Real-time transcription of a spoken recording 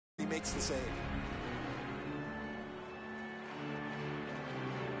He makes the save.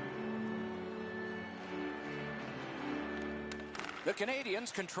 The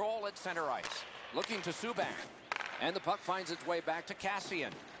Canadians control at center ice. Looking to Subban. And the puck finds its way back to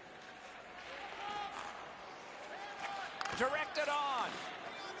Cassian. Directed on.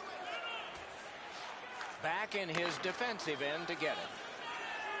 Back in his defensive end to get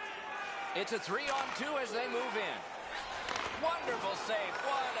it. It's a 3-on-2 as they move in. Wonderful save.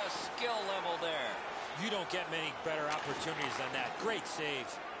 What a skill level there. You don't get many better opportunities than that. Great save.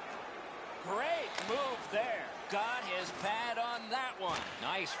 Great move there. Got his pad on that one.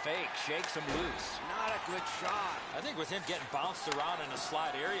 Nice fake. Shakes him loose. Not a good shot. I think with him getting bounced around in the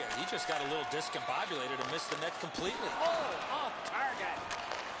slot area, he just got a little discombobulated and missed the net completely. Oh, off target.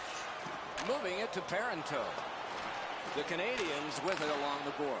 Moving it to Parenteau. The Canadians with it along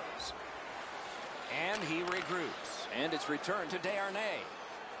the boards. And he regroups. And it's returned to Desharnais.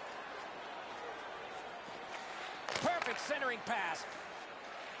 Perfect centering pass.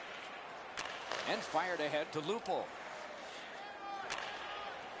 And fired ahead to Lupul.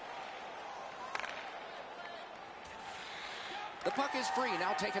 The puck is free,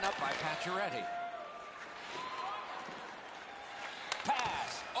 now taken up by Pacioretty.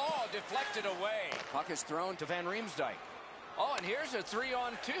 Pass. Oh, deflected away. Puck is thrown to Van Riemsdyk. Oh, and here's a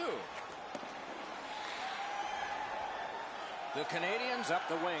 3-on-2. The Canadians up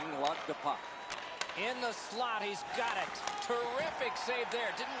the wing lug the puck. In the slot, he's got it. Terrific save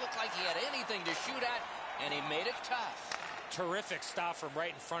there. Didn't look like he had anything to shoot at, and he made it tough. Terrific stop from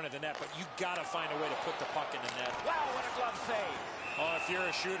right in front of the net, but you got to find a way to put the puck in the net. Wow, what a glove save. Oh, if you're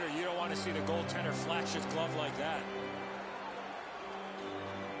a shooter, you don't want to see the goaltender flash his glove like that.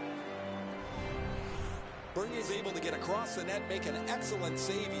 Bernier's able to get across the net, make an excellent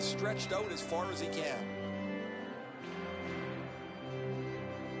save. He's stretched out as far as he can.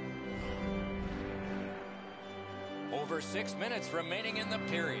 Over 6 minutes remaining in the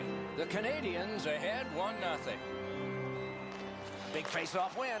period. The Canadians ahead 1-0. Big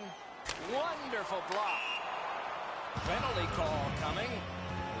face-off win. Wonderful block. Penalty call coming.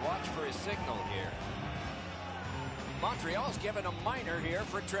 Watch for his signal here. Montreal's given a minor here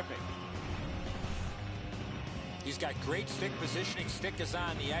for tripping. He's got great stick positioning. Stick is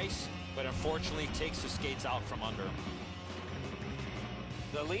on the ice, but unfortunately takes the skates out from under him.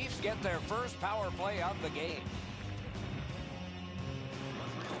 The Leafs get their first power play of the game.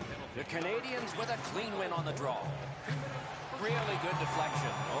 The Canadians with a clean win on the draw. Really good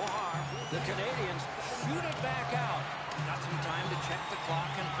deflection. No harm. The Canadians shoot it back out. Got some time to check the clock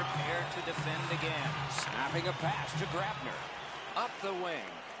and prepare to defend again. Snapping a pass to Grabner. Up the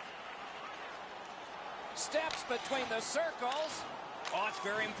wing. Steps between the circles. Oh, it's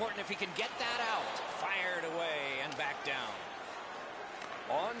very important if he can get that out. Fired away and back down.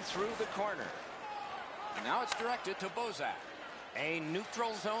 On through the corner. Now it's directed to Bozak. A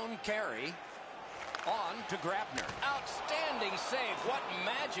neutral zone carry. On to Grabner. Outstanding save. What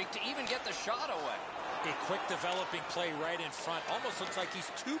magic to even get the shot away. A quick developing play right in front. Almost looks like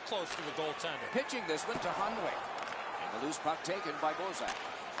he's too close to the goaltender. Pitching this one to Hunwick. And the loose puck taken by Bozak.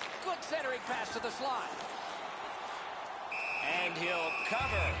 Good centering pass to the slot. And he'll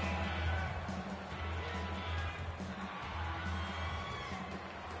cover.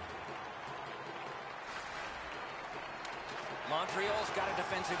 Montreal's got a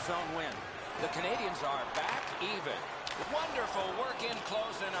defensive zone win. The Canadians are back even. Wonderful work in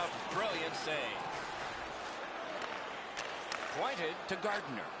close and a brilliant save. Pointed to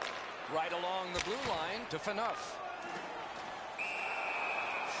Gardner. Right along the blue line to Phaneuf.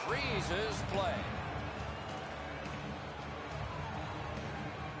 Freezes play.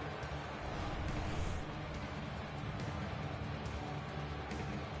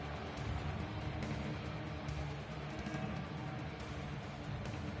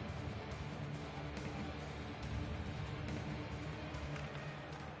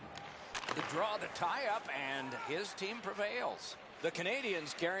 Draw the tie-up, and his team prevails. The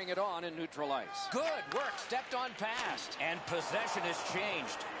Canadians carrying it on in neutral ice. Good work, stepped on past, and possession has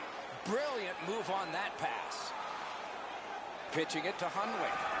changed. Brilliant move on that pass. Pitching it to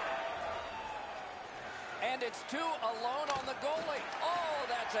Hunwick. And it's 2 alone on the goalie. Oh,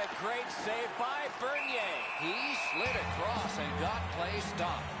 that's a great save by Bernier. He slid across and got play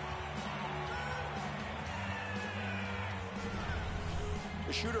stopped.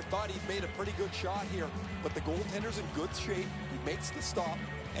 The shooter thought he'd made a pretty good shot here, but the goaltender's in good shape. He makes the stop,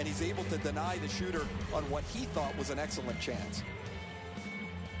 and he's able to deny the shooter on what he thought was an excellent chance.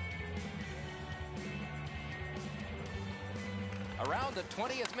 Around the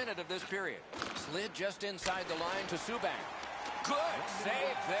 20th minute of this period. Slid just inside the line to Subban. Good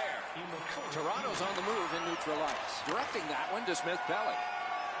save there. Toronto's on the move in neutral ice. Directing that one to Smith-Pelly.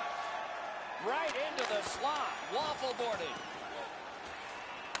 Right into the slot. Waffle boarded.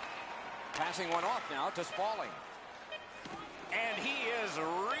 Passing one off now to Spaulding. And he is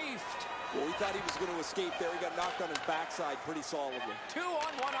reefed. Well, we thought he was going to escape there. He got knocked on his backside pretty solidly.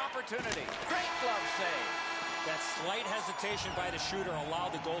 2-on-1 opportunity. Great glove save. That slight hesitation by the shooter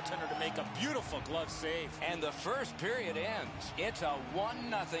allowed the goaltender to make a beautiful glove save. And the first period ends. It's a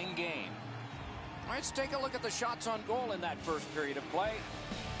 1-0 game. Let's take a look at the shots on goal in that first period of play.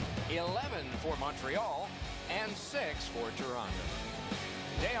 11 for Montreal and 6 for Toronto.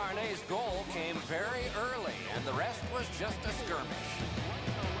 Desharnais' goal came very early, and the rest was just a skirmish.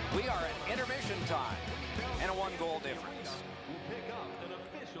 We are at intermission time and a 1-goal difference. We'll pick up an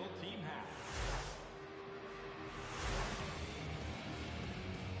official team hat.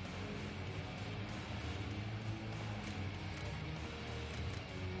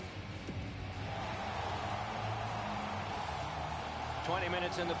 "20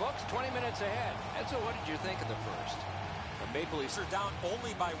 minutes in the books, 20 minutes ahead." And so what did you think of the first? The Maple Leafs are down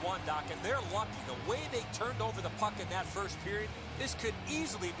only by 1, Doc, and they're lucky. The way they turned over the puck in that first period, this could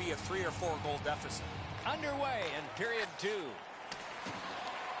easily be a 3 or 4 goal deficit. Underway in period 2.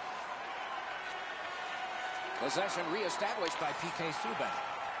 Possession reestablished by P.K. Subban.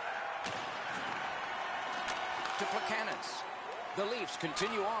 To Plekanec. The Leafs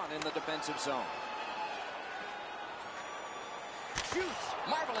continue on in the defensive zone. Shoots.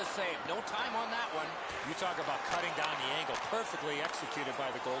 Marvelous save. No time on that one. You talk about cutting down the angle. Perfectly executed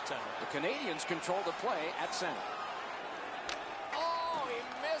by the goaltender. The Canadians control the play at center. Oh, he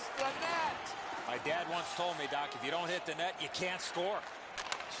missed the net. My dad once told me, Doc, if you don't hit the net, you can't score.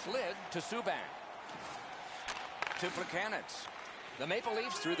 Slid to Subban. To Plekanec. The Maple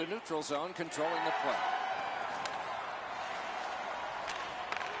Leafs through the neutral zone controlling the play.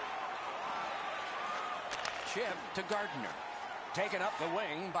 Chip to Gardner. Taken up the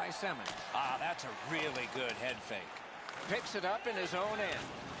wing by Simmons. Ah, that's a really good head fake. Picks it up in his own end.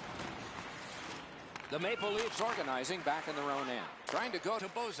 The Maple Leafs organizing back in their own end. Trying to go to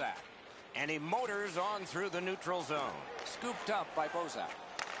Bozak. And he motors on through the neutral zone. Scooped up by Bozak.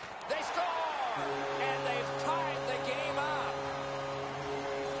 They score! And they've tied the game up.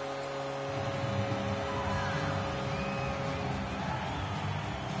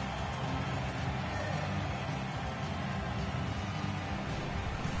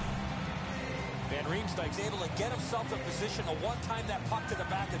 Van Riemsdyk's able to get himself in position to one-time that puck to the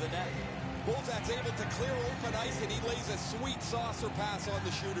back of the net. Bozak's able to clear open ice, and he lays a sweet saucer pass on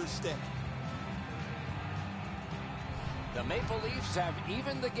the shooter's stick. The Maple Leafs have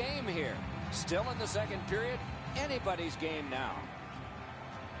evened the game here. Still in the second period. Anybody's game now.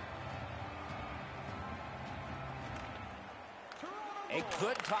 A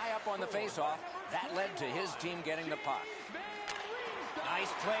good tie-up on the face-off. That led to his team getting the puck.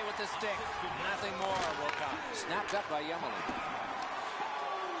 Nice play with the stick. Nothing more will come. Snapped up by Yemeli.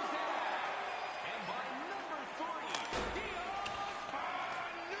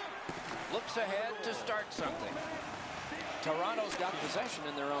 Looks ahead to start something. Toronto's got possession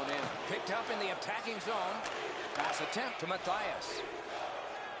in their own end. Picked up in the attacking zone. Pass attempt to Matthias.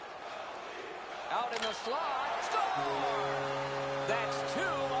 Out in the slot. Score! That's 2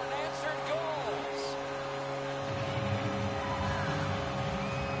 unanswered goals.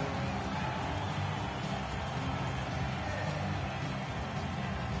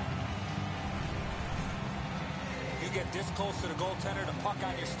 You get this close to the goaltender, the puck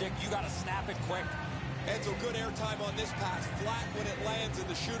on your stick, you got to snap it quick. Enzo, good airtime on this pass. Flat when it lands, and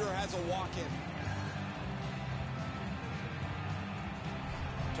the shooter has a walk-in.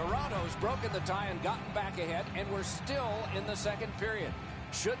 Toronto's broken the tie and gotten back ahead, and we're still in the second period.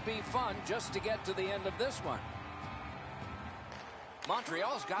 Should be fun just to get to the end of this one.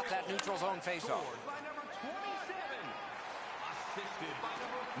 Montreal's got that neutral zone faceoff.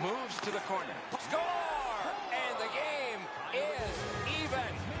 Moves to the corner. Score! And the game is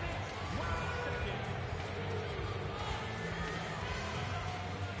even.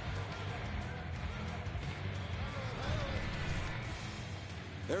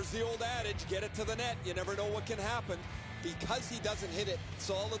 There's the old adage, get it to the net. You never know what can happen. Because he doesn't hit it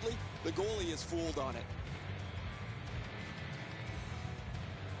solidly, the goalie is fooled on it.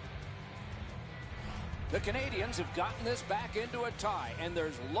 The Canadians have gotten this back into a tie, and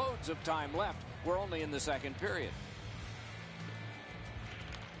there's loads of time left. We're only in the second period.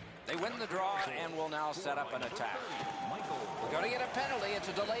 They win the draw and will now set up an attack. We're going to get a penalty. It's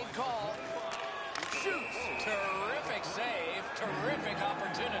a delayed call. Shoots. Terrific save. Terrific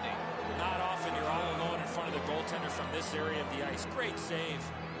opportunity. Not often you're all alone in front of the goaltender from this area of the ice. Great save.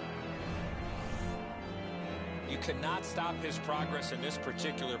 You cannot stop his progress in this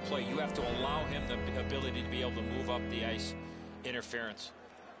particular play. You have to allow him the ability to be able to move up the ice. Interference.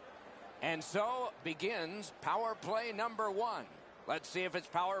 And so begins power play number 1. Let's see if it's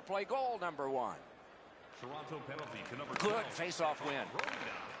power play goal number 1. Toronto penalty to number 12. Good face-off win.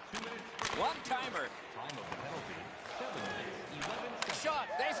 One-timer. Time of the penalty, 7 minutes, 11 seconds. Shot.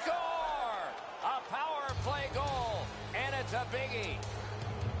 They score! A power play goal. And it's a biggie.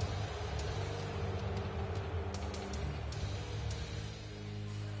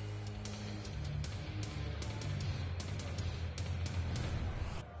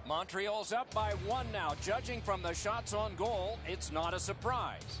 Montreal's up by 1 now. Judging from the shots on goal, it's not a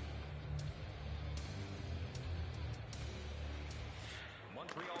surprise.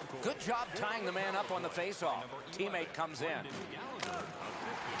 Good job tying the man up on the faceoff. Teammate comes in.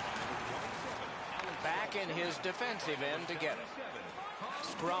 Back in his defensive end to get it.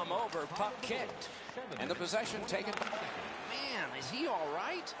 Scrum over, puck kicked. And the possession taken. Man, is he all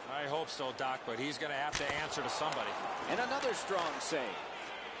right? I hope so, Doc, but he's going to have to answer to somebody. And another strong save.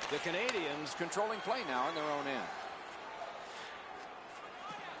 The Canadians controlling play now in their own end.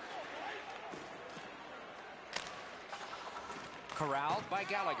 Corralled by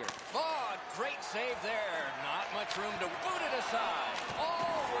Gallagher. Oh, great save there. Not much room to boot it aside.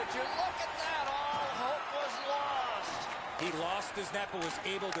 Oh, would you look at that? All hope was lost. He lost his net, but was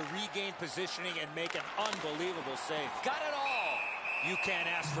able to regain positioning and make an unbelievable save. Got it all. You can't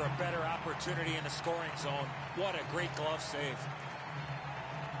ask for a better opportunity in the scoring zone. What a great glove save.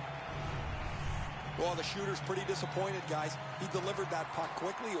 Well, the shooter's pretty disappointed, guys. He delivered that puck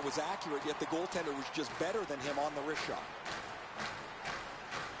quickly. It was accurate, yet the goaltender was just better than him on the wrist shot.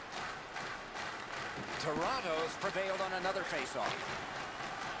 Toronto's prevailed on another faceoff.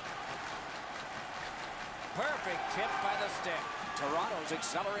 Perfect tip by the stick. Toronto's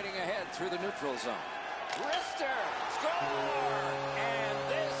accelerating ahead through the neutral zone. Wrister! Score! And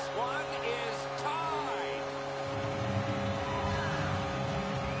this one is tied.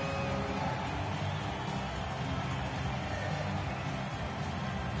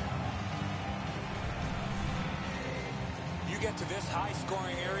 You get to this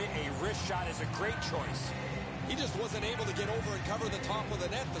high-scoring area, a wrist shot is a great choice. He just wasn't able to get over and cover the top of the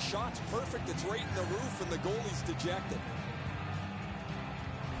net. The shot's perfect. It's right in the roof, and the goalie's dejected.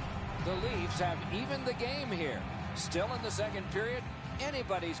 The Leafs have evened the game here. Still in the second period.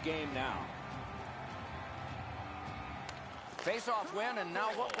 Anybody's game now. Face-off win, and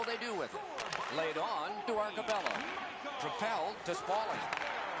now what will they do with it? Laid on to Arcabello. Propelled to Spaulding.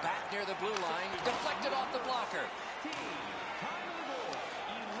 Back near the blue line. Deflected off the blocker.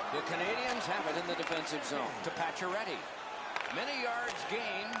 The Canadians have it in the defensive zone to Pacioretty. Many yards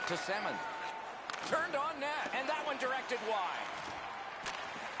gained to Semin. Turned on net, and that one directed wide.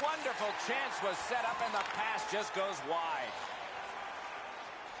 Wonderful chance was set up, and the pass just goes wide.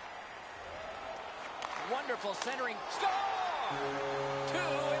 Wonderful centering. Score! 2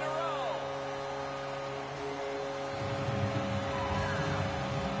 in a row.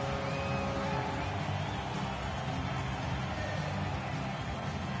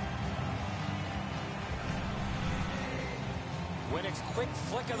 Winnick's quick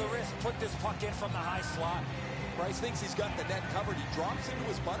flick of the wrist put this puck in from the high slot. Price thinks he's got the net covered. He drops into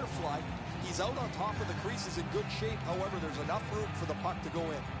his butterfly. He's out on top of the creases in good shape. However, there's enough room for the puck to go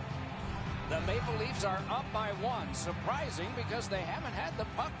in. The Maple Leafs are up by 1. Surprising because they haven't had the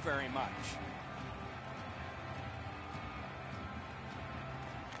puck very much.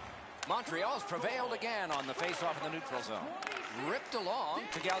 Montreal's prevailed again on the faceoff in the neutral zone. Ripped along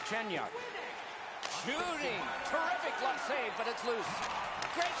to Galchenyuk. Shooting. Terrific glove save, but it's loose.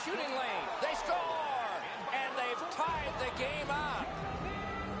 Great shooting lane. They score! And they've tied the game up.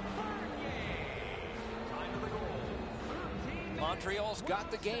 Montreal's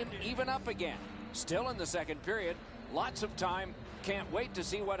got the game even up again. Still in the second period. Lots of time. Can't wait to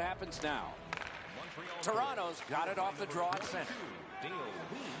see what happens now. Toronto's got it off the draw at center.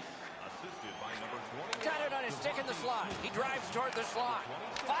 Got it on his stick in the slot. He drives toward the slot.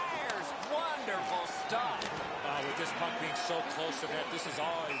 Fires. Wonderful stuff. With this puck being so close to net, this is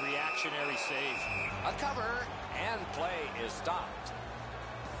all a reactionary save. A cover, and play is stopped.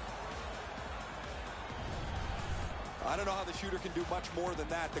 I don't know how the shooter can do much more than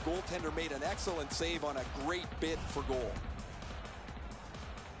that. The goaltender made an excellent save on a great bid for goal.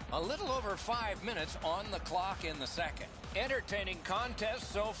 A little over 5 minutes on the clock in the second. Entertaining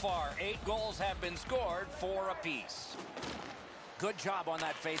contest so far. 8 goals have been scored, 4 apiece. Good job on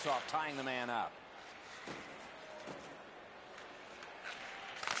that faceoff, tying the man up.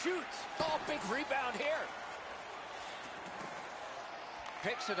 shoots. Oh, big rebound here.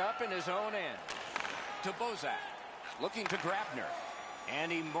 Picks it up in his own end. To Bozak. Looking to Grabner.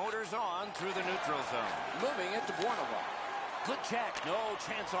 And he motors on through the neutral zone. Moving it to Bornova. Good check. No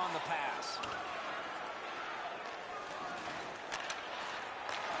chance on the pass.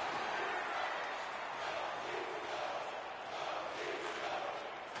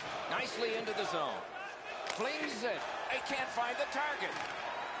 Nicely into the zone. Flings it. They can't find the target.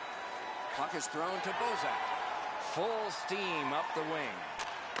 Puck is thrown to Bozak. Full steam up the wing.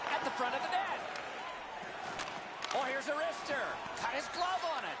 At the front of the net. Oh, here's a wrister. Got his glove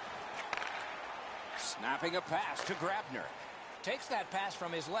on it. Snapping a pass to Grabner. Takes that pass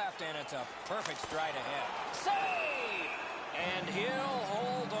from his left, and it's a perfect stride ahead. Save! And he'll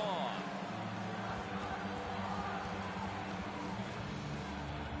hold on.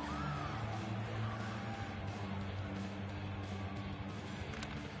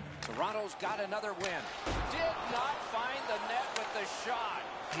 Toronto's got another win. Did not find the net with the shot.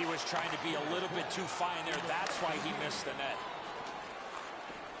 He was trying to be a little bit too fine there. That's why he missed the net.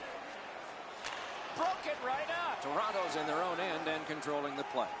 Broke it right up. Toronto's in their own end and controlling the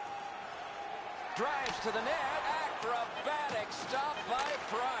play. Drives to the net. Acrobatic stop by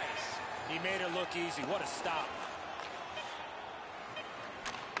Price. He made it look easy. What a stop.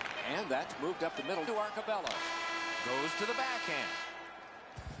 And that's moved up the middle to Arcabello. Goes to the backhand.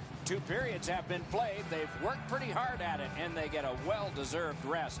 2 periods have been played. They've worked pretty hard at it, and they get a well-deserved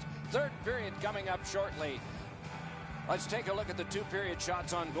rest. 3rd period coming up shortly. Let's take a look at the 2-period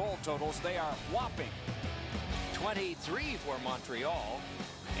shots on goal totals. They are whopping. 23 for Montreal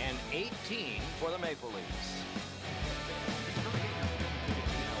and 18 for the Maple Leafs.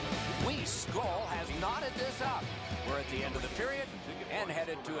 Weiss goal has knotted this up. We're at the end of the period and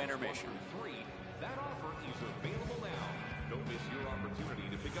headed to intermission. That offer is available now. Don't miss your opportunity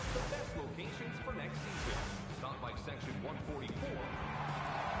to pick up the best locations for next season. Stop by section 144.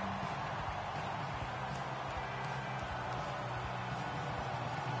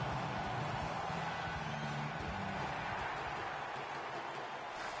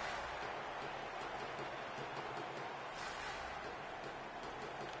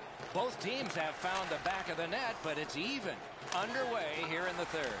 Both teams have found the back of the net, but it's even. Underway here in the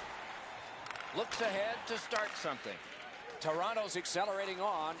 3rd. Looks ahead to start something. Toronto's accelerating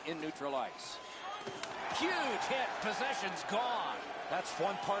on in neutral ice. Huge hit. Possession's gone. That's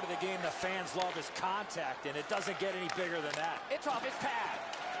one part of the game the fans love is contact, and it doesn't get any bigger than that. It's off his pad.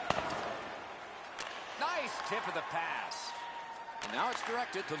 Nice tip of the pass. And now it's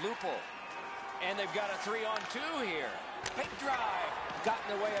directed to Lupul. And they've got a 3-on-2 here. Big drive. Got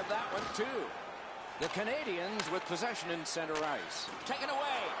in the way of that one, too. The Canadians with possession in center ice. Taken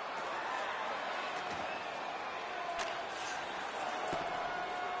away.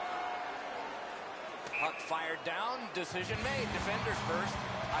 Puck fired down. Decision made. Defenders first.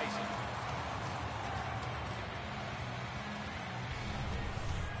 Icing.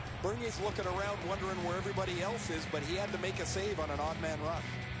 Bernie's looking around wondering where everybody else is, but he had to make a save on an odd man rush.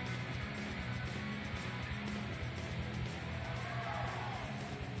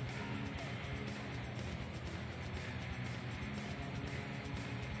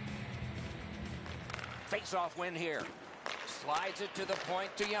 Face-off win here. Slides it to the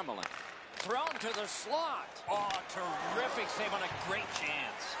point to Yemelin. Thrown to the slot. Oh, terrific save on a great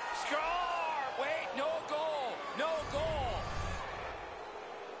chance. Score! Wait, no goal. No goal.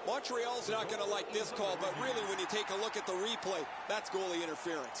 Montreal's not going to like this call, but really when you take a look at the replay, that's goalie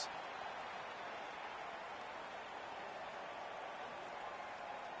interference.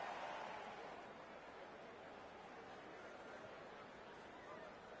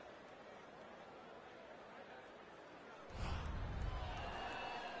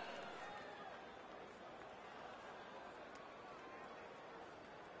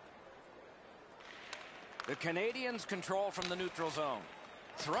 The Canadians control from the neutral zone.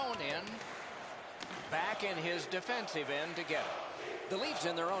 Thrown in. Back in his defensive end to get it. The Leafs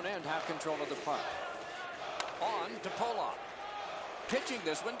in their own end have control of the puck. On to Polak. Pitching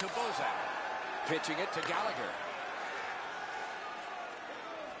this one to Bozak. Pitching it to Gallagher.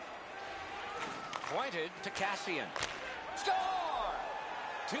 Pointed to Cassian. Score!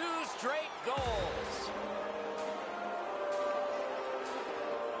 2 straight goals.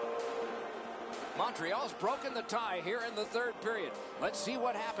 Montreal's broken the tie here in the 3rd period. Let's see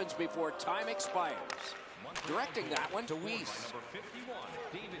what happens before time expires. Directing that one to Weiss.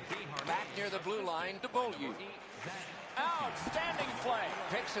 Back near the blue line to Beaulieu. Outstanding play.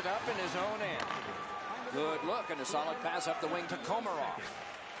 Picks it up in his own end. Good look and a solid pass up the wing to Komarov.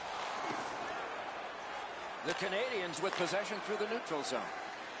 The Canadians with possession through the neutral zone.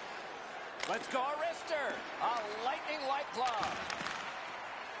 Let's go, a wrister. A lightning-like glove.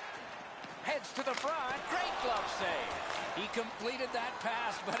 Heads to the front. Great glove save. He completed that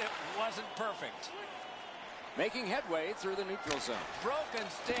pass, but it wasn't perfect. Making headway through the neutral zone. Broken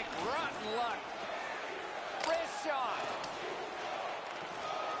stick, rotten luck. Wrist shot.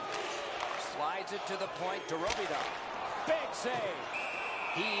 Slides it to the point to Robida. Big save.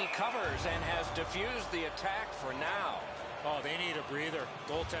 He covers and has diffused the attack for now. Oh, they need a breather.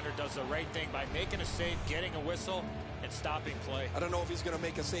 Goaltender does the right thing by making a save, getting a whistle, and stopping play. I don't know if he's going to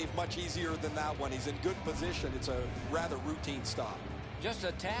make a save much easier than that one. He's in good position. It's a rather routine stop. Just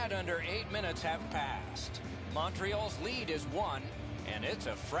a tad under 8 minutes have passed. Montreal's lead is 1, and it's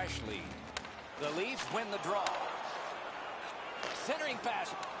a fresh lead. The Leafs win the draw. Centering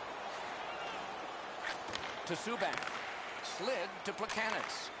pass to Subban. Slid to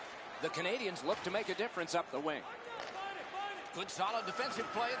Plekanec. The Canadians look to make a difference up the wing. Good solid defensive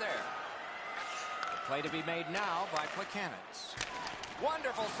play there. The play to be made now by Plekanec.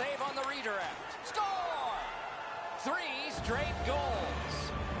 Wonderful save on the redirect. Score! 3 straight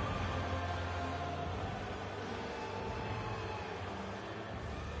goals.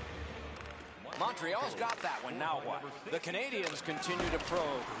 Montreal's got that one. Now what? The Canadians continue to probe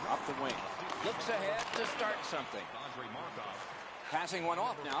up the wing. Looks ahead to start something. Passing one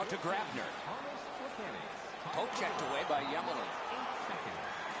off now to Grabner. Poke checked away by Yemelin.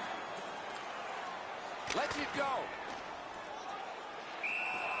 Lets it go.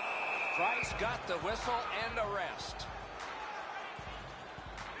 Price got the whistle and a rest.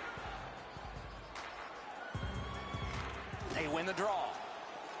 They win the draw.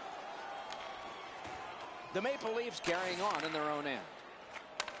 The Maple Leafs carrying on in their own end.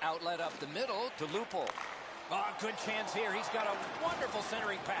 Outlet up the middle to Lupul. Oh, good chance here. He's got a wonderful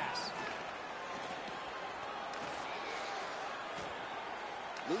centering pass.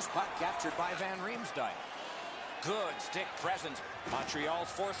 Loose puck captured by Van Riemsdyk. Good stick presence. Montreal's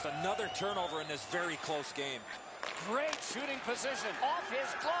forced another turnover in this very close game. Great shooting position. Off his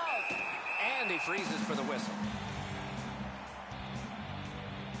glove. And he freezes for the whistle.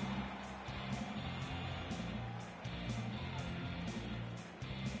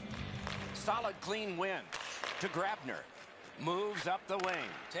 Solid, clean win to Grabner. Moves up the wing.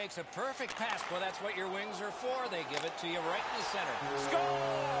 Takes a perfect pass. Well, that's what your wings are for. They give it to you right in the center. Score!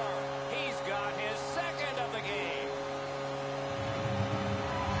 He's got his second of the game.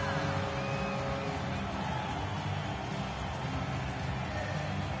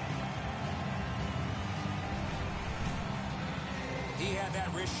 He had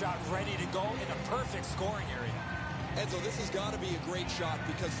that wrist shot ready to go in a perfect scoring area. Enzo, this has got to be a great shot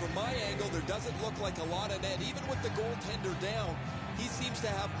because from my angle, there doesn't look like a lot of net. Even with the goaltender down, he seems to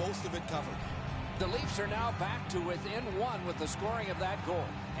have most of it covered. The Leafs are now back to within 1 with the scoring of that goal.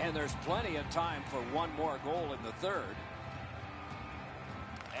 And there's plenty of time for one more goal in the third.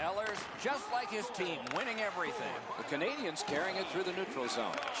 Ehlers, just like his team, winning everything. The Canadians carrying it through the neutral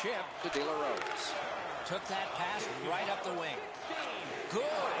zone. Chip to De La Rose. Took that pass right up the wing. Good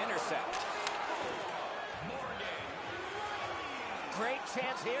intercept. Great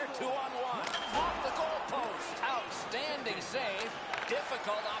chance here, 2-on-1. Off the goalpost. Outstanding save.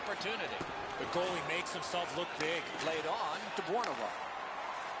 Difficult opportunity. The goalie makes himself look big. Laid on to Bourneval.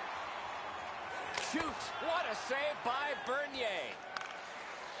 Shoot. What a save by Bernier.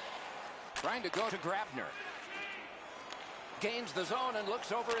 Trying to go to Grabner. Gains the zone and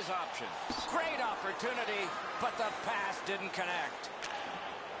looks over his options. Great opportunity, but the pass didn't connect.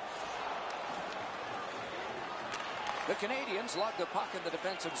 The Canadians lug the puck in the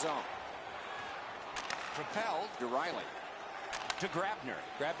defensive zone. Propelled to Riley. To Grabner.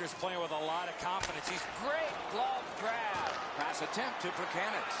 Grabner's playing with a lot of confidence. He's great glove grab. Pass attempt to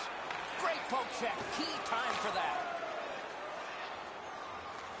Plekanec. Great poke check. Key time for that.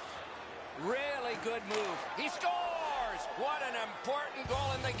 Really good move. He scores! What an important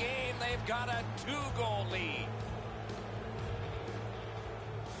goal in the game. They've got a 2-goal lead.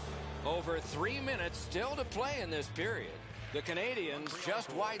 Over 3 minutes still to play in this period. The Canadians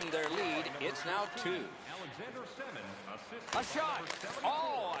just widened their lead. It's now 2. A shot.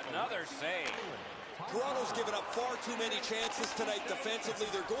 Oh, another save. Toronto's given up far too many chances tonight defensively.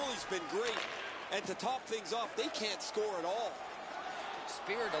 Their goalie's been great. And to top things off, they can't score at all.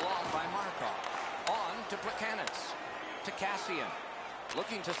 Speared along by Markov. On to Plekanec. To Cassian.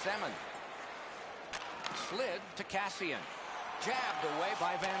 Looking to Semin. Slid to Cassian. Jabbed away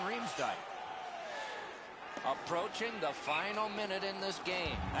by Van Riemsdyk. Approaching the final minute in this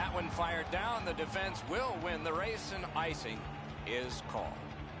game. That one fired down. The defense will win the race, and icing is called.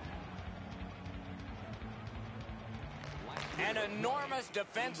 An enormous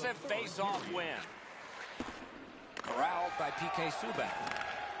defensive face-off win. Corralled by P.K. Subban.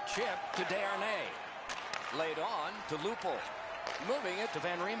 Chip to Desharnais. Laid on to Lupul. Moving it to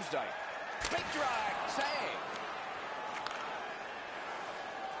Van Riemsdyk. Big drive. Save.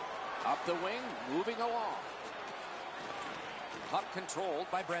 Up the wing. Moving along. Puck controlled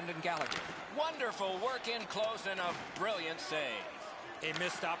by Brendan Gallagher. Wonderful work in close and a brilliant save. A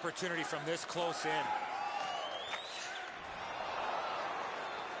missed opportunity from this close in.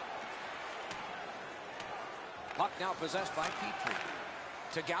 Puck now possessed by Petrie.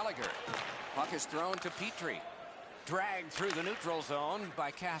 To Gallagher. Puck is thrown to Petrie. Dragged through the neutral zone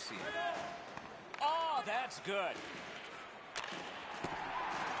by Cassian. Oh, that's good.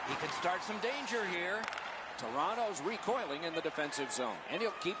 He can start some danger here. Toronto's recoiling in the defensive zone, and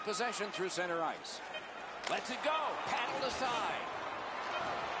he'll keep possession through center ice. Lets it go. Paddled aside.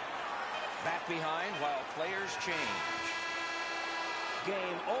 Back behind while players change.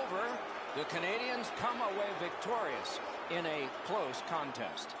 Game over. The Canadiens come away victorious in a close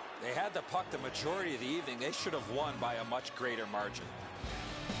contest. They had the puck the majority of the evening. They should have won by a much greater margin.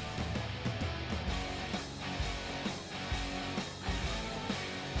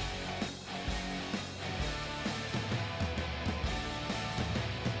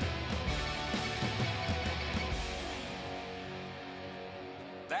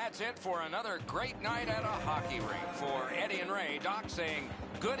 That's it for another great night at a hockey rink. For Eddie and Ray, Doc saying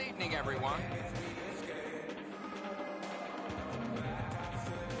good evening, everyone.